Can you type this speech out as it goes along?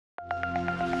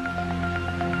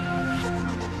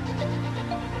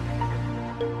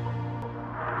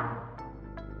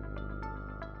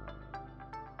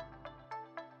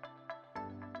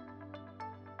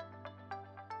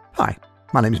Hi,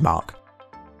 my name is Mark.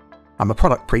 I'm a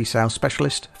product pre-sales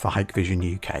specialist for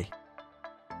Hikvision UK.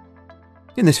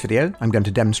 In this video, I'm going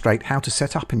to demonstrate how to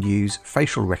set up and use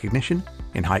facial recognition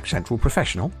in HikCentral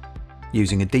Professional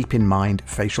using a DeepinMind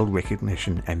facial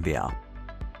recognition NVR.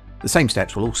 The same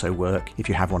steps will also work if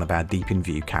you have one of our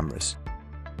DeepinView cameras.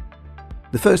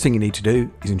 The first thing you need to do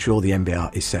is ensure the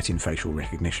NVR is set in facial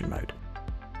recognition mode.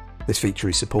 This feature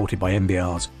is supported by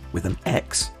NVRs with an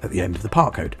X at the end of the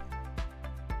part code.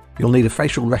 You'll need a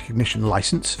facial recognition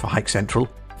license for HikCentral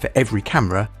for every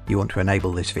camera you want to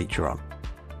enable this feature on.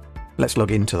 Let's log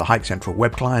into the HikCentral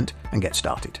web client and get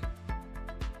started.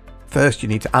 First, you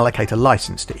need to allocate a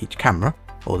license to each camera,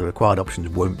 or the required options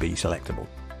won't be selectable.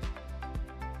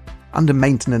 Under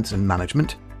Maintenance and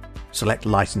Management, select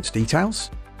License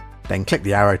Details, then click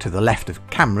the arrow to the left of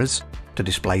Cameras to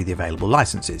display the available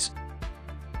licenses.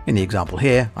 In the example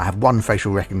here, I have one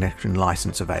facial recognition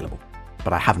license available,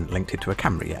 but I haven't linked it to a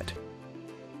camera yet.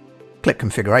 Click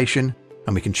Configuration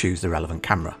and we can choose the relevant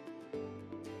camera.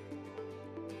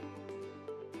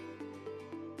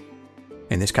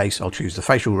 In this case, I'll choose the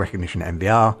facial recognition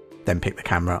NVR, then pick the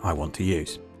camera I want to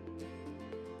use.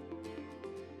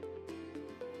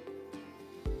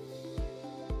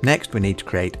 Next, we need to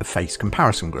create a face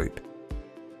comparison group.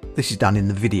 This is done in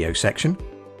the Video section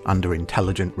under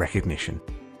Intelligent Recognition.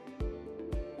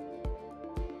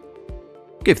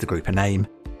 Give the group a name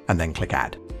and then click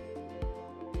Add.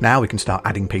 Now we can start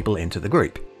adding people into the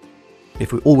group.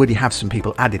 If we already have some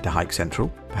people added to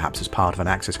HikCentral, perhaps as part of an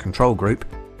access control group,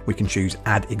 we can choose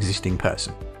Add Existing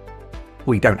Person.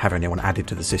 We don't have anyone added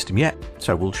to the system yet,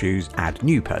 so we'll choose Add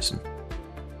New Person.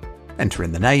 Enter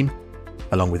in the name,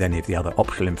 along with any of the other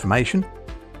optional information,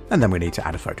 and then we need to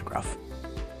add a photograph.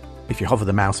 If you hover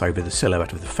the mouse over the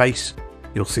silhouette of the face,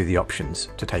 you'll see the options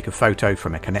to take a photo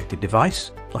from a connected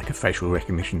device, like a facial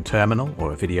recognition terminal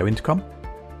or a video intercom,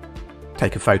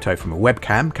 take a photo from a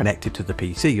webcam connected to the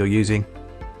PC you're using,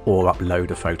 or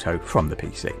upload a photo from the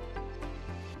PC.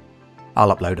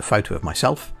 I'll upload a photo of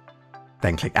myself,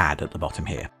 then click Add at the bottom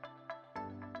here.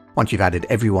 Once you've added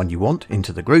everyone you want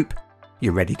into the group,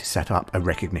 you're ready to set up a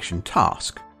recognition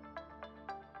task.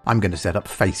 I'm going to set up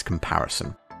face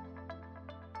comparison.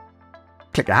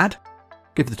 Click Add,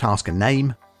 give the task a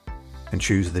name, and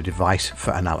choose the device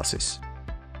for analysis.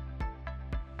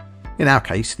 In our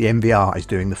case, the NVR is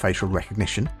doing the facial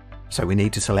recognition, so we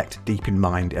need to select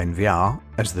DeepinMind NVR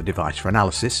as the device for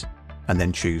analysis, and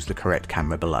then choose the correct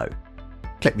camera below.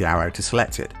 Click the arrow to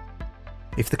select it.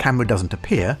 If the camera doesn't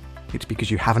appear, it's because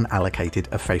you haven't allocated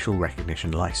a facial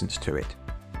recognition license to it.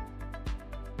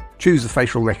 Choose the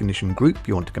facial recognition group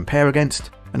you want to compare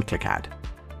against, and click Add.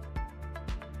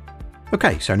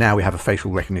 Okay, so now we have a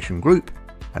facial recognition group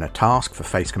and a task for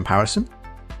face comparison.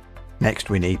 Next,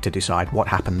 we need to decide what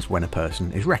happens when a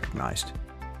person is recognised.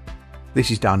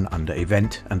 This is done under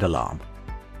Event and Alarm.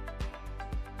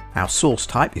 Our source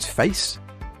type is face,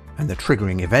 and the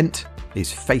triggering event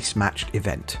is Face Matched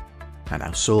Event, and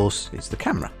our source is the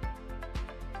camera.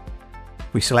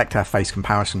 We select our face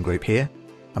comparison group here,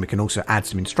 and we can also add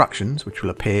some instructions which will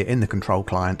appear in the control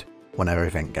client when our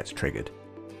event gets triggered.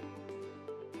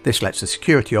 This lets the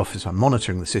security officer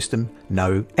monitoring the system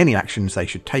know any actions they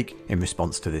should take in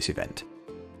response to this event.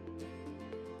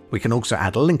 We can also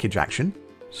add a linkage action,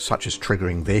 such as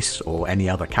triggering this or any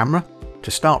other camera, to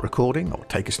start recording or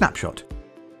take a snapshot,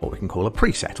 or we can call a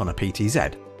preset on a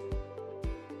PTZ.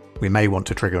 We may want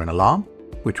to trigger an alarm,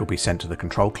 which will be sent to the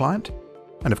control client,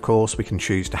 and of course we can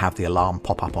choose to have the alarm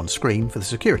pop up on screen for the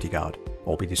security guard,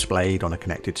 or be displayed on a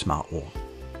connected smart wall.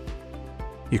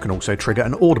 You can also trigger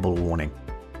an audible warning,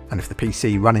 and if the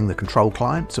PC running the control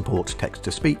client supports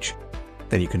text-to-speech,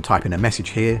 then you can type in a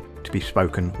message here to be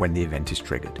spoken when the event is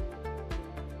triggered.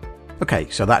 Okay,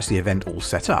 so that's the event all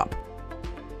set up.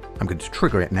 I'm going to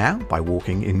trigger it now by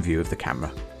walking in view of the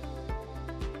camera.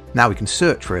 Now we can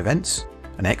search for events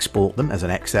and export them as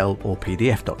an Excel or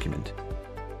PDF document.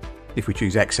 If we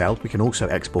choose Excel, we can also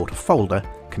export a folder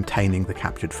containing the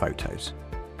captured photos.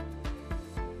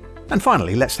 And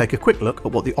finally, let's take a quick look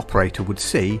at what the operator would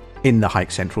see in the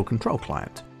HikCentral control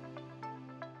client.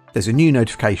 There's a new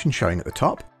notification showing at the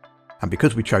top, and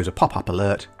because we chose a pop-up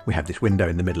alert, we have this window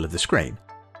in the middle of the screen.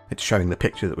 It's showing the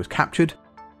picture that was captured,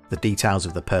 the details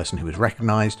of the person who was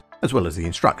recognised, as well as the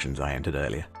instructions I entered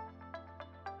earlier.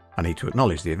 I need to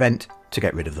acknowledge the event to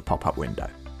get rid of the pop-up window.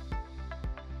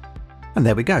 And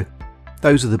there we go.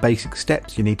 Those are the basic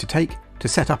steps you need to take to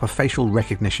set up a facial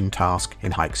recognition task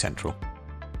in HikCentral.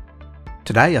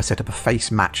 Today I set up a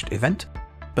face matched event,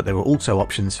 but there are also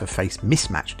options for face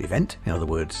mismatched event, in other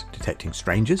words detecting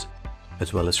strangers,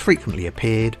 as well as frequently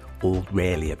appeared or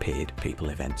rarely appeared people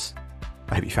events.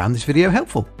 I hope you found this video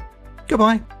helpful.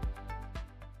 Goodbye.